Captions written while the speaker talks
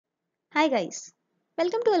Hi guys,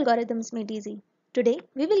 welcome to Algorithms Made Easy. Today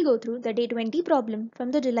we will go through the day 20 problem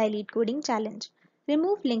from the July LeetCoding challenge.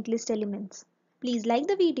 Remove linked list elements. Please like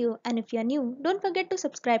the video, and if you are new, don't forget to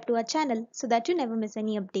subscribe to our channel so that you never miss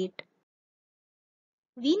any update.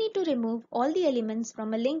 We need to remove all the elements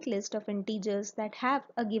from a linked list of integers that have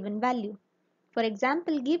a given value. For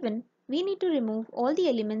example given, we need to remove all the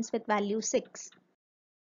elements with value 6.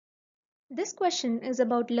 This question is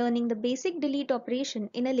about learning the basic delete operation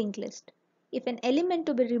in a linked list. If an element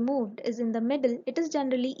to be removed is in the middle, it is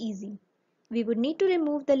generally easy. We would need to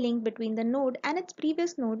remove the link between the node and its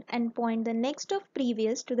previous node and point the next of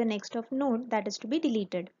previous to the next of node that is to be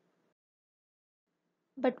deleted.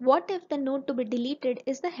 But what if the node to be deleted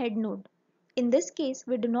is the head node? In this case,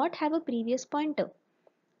 we do not have a previous pointer.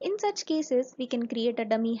 In such cases, we can create a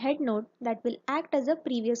dummy head node that will act as a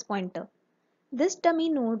previous pointer. This dummy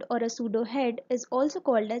node or a pseudo head is also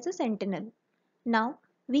called as a sentinel. Now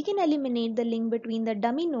we can eliminate the link between the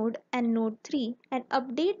dummy node and node 3 and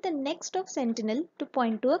update the next of sentinel to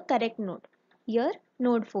point to a correct node, here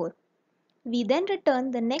node 4. We then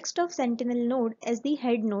return the next of sentinel node as the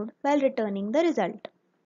head node while returning the result.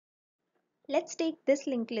 Let's take this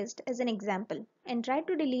linked list as an example and try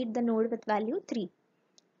to delete the node with value 3.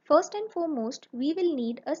 First and foremost, we will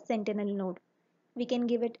need a sentinel node. We can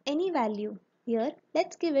give it any value. Here,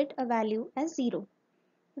 let's give it a value as 0.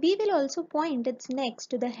 We will also point its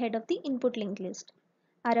next to the head of the input linked list.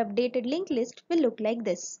 Our updated linked list will look like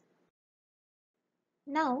this.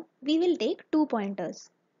 Now, we will take two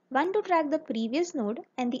pointers, one to track the previous node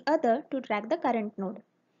and the other to track the current node.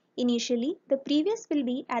 Initially, the previous will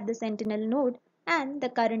be at the sentinel node and the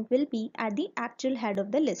current will be at the actual head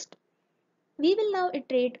of the list. We will now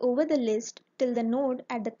iterate over the list till the node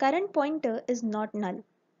at the current pointer is not null.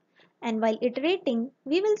 And while iterating,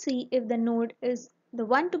 we will see if the node is the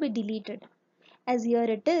one to be deleted. As here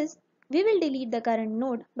it is, we will delete the current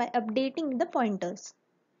node by updating the pointers.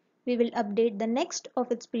 We will update the next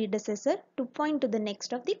of its predecessor to point to the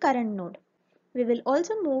next of the current node. We will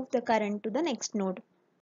also move the current to the next node.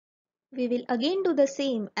 We will again do the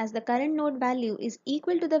same as the current node value is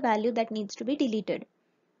equal to the value that needs to be deleted.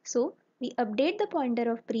 So, we update the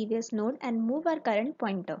pointer of previous node and move our current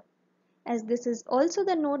pointer. As this is also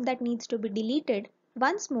the node that needs to be deleted,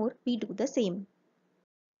 once more we do the same.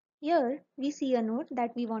 Here we see a node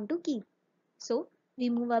that we want to keep. So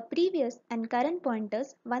we move our previous and current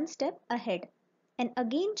pointers one step ahead and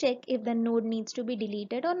again check if the node needs to be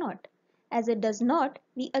deleted or not. As it does not,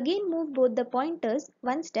 we again move both the pointers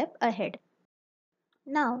one step ahead.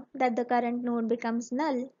 Now that the current node becomes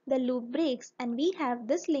null, the loop breaks and we have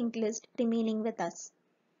this linked list remaining with us.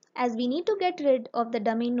 As we need to get rid of the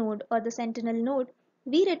dummy node or the sentinel node,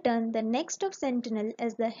 we return the next of sentinel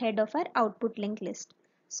as the head of our output linked list.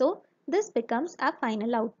 So this becomes our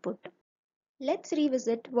final output. Let's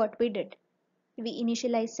revisit what we did. We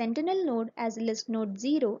initialized sentinel node as list node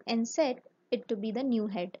 0 and set it to be the new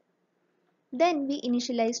head. Then we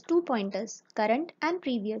initialized two pointers, current and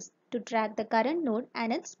previous, to track the current node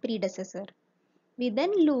and its predecessor. We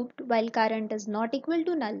then looped while current is not equal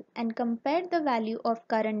to null and compared the value of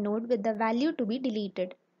current node with the value to be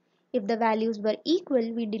deleted. If the values were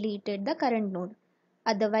equal, we deleted the current node.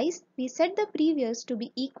 Otherwise, we set the previous to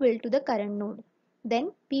be equal to the current node.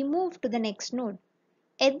 Then we move to the next node.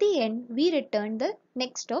 At the end, we return the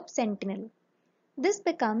next of sentinel. This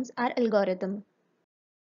becomes our algorithm.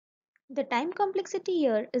 The time complexity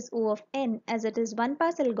here is O of n as it is one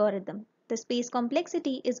pass algorithm. The space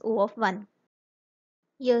complexity is O of 1.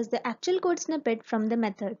 Here's the actual code snippet from the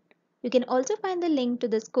method. You can also find the link to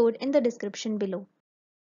this code in the description below.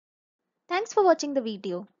 Thanks for watching the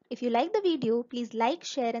video. If you like the video, please like,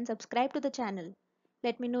 share and subscribe to the channel.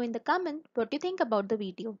 Let me know in the comment what you think about the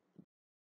video.